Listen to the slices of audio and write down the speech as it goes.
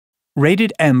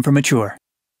Rated M for mature.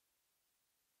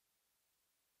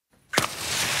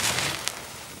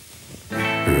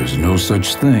 There is no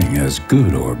such thing as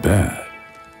good or bad.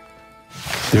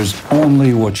 There's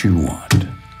only what you want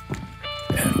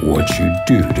and what you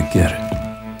do to get it.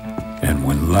 And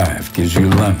when life gives you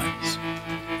lemons,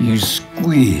 you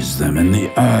squeeze them in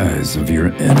the eyes of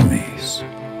your enemies.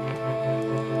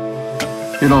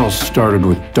 It all started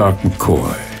with Doc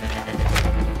McCoy,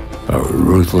 a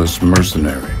ruthless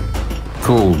mercenary,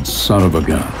 cold son of a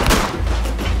gun.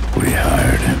 We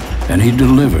hired him, and he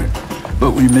delivered,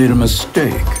 but we made a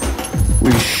mistake.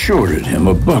 We shorted him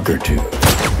a buck or two,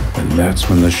 and that's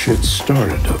when the shit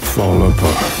started to fall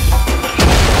apart.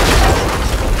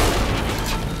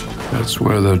 That's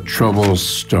where the trouble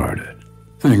started.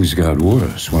 Things got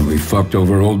worse when we fucked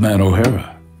over Old Man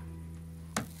O'Hara.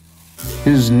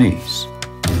 His niece,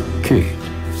 Kate.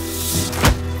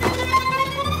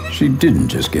 She didn't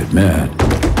just get mad.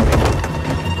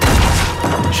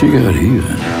 She got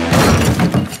even.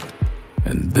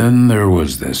 And then there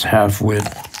was this half-wit,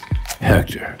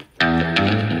 Hector.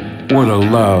 What a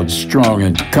loud, strong,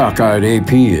 and cockeyed AP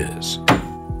he is.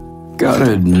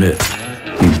 Gotta admit,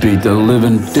 he beat the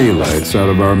living daylights out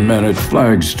of our men at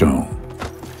Flagstone.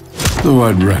 Though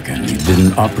I'd reckon he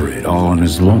didn't operate all on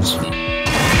his lonesome.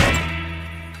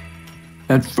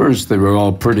 At first, they were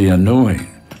all pretty annoying,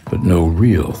 but no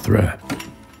real threat.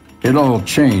 It all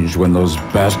changed when those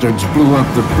bastards blew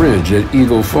up the bridge at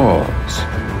Eagle Falls.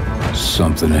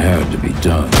 Something had to be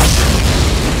done.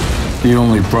 The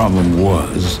only problem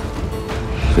was,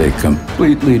 they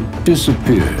completely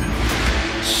disappeared,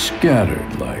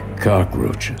 scattered like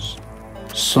cockroaches.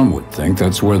 Some would think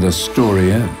that's where the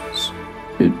story ends.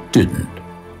 It didn't.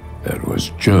 That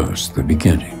was just the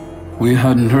beginning. We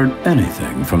hadn't heard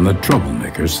anything from the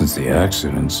troublemakers since the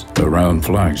accidents around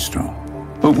Flagstone.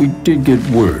 But we did get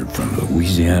word from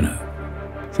Louisiana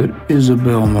that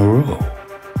Isabel Moreau,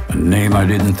 a name I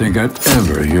didn't think I'd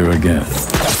ever hear again,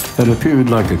 had appeared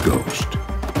like a ghost.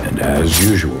 And as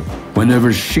usual,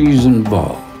 whenever she's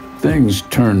involved, things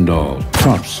turned all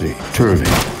topsy-turvy.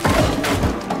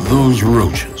 Those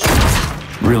roaches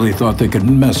really thought they could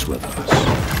mess with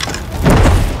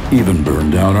us. Even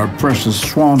burned down our precious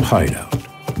swamp hideout.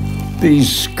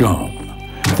 These scum,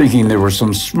 thinking they were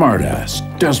some smart-ass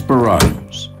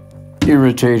desperados.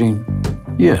 Irritating?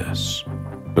 Yes,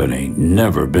 but ain't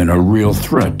never been a real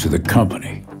threat to the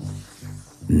company.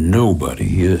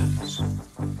 Nobody is.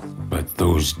 But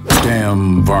those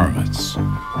damn varmints.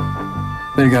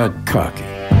 They got cocky,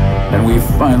 and we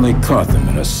finally caught them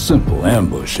in a simple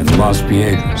ambush in Las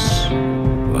Piedras.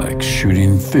 Like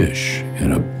shooting fish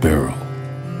in a barrel.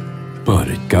 But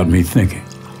it got me thinking.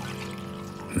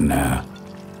 Nah.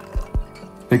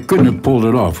 They couldn't have pulled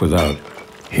it off without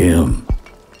him.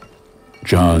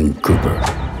 John Cooper.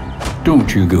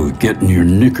 Don't you go getting your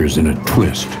knickers in a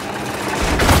twist.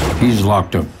 He's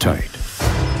locked up tight.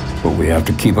 But we have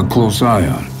to keep a close eye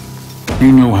on him.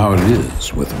 You know how it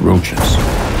is with roaches.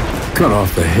 Cut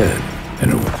off the head,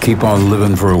 and it will keep on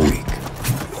living for a week.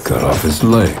 Cut off his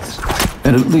legs,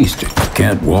 and at least it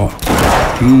can't walk.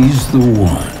 He's the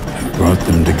one who brought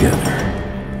them together.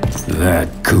 That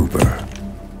Cooper.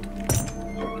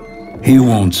 He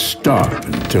won't stop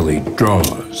until he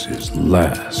draws his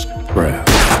last breath.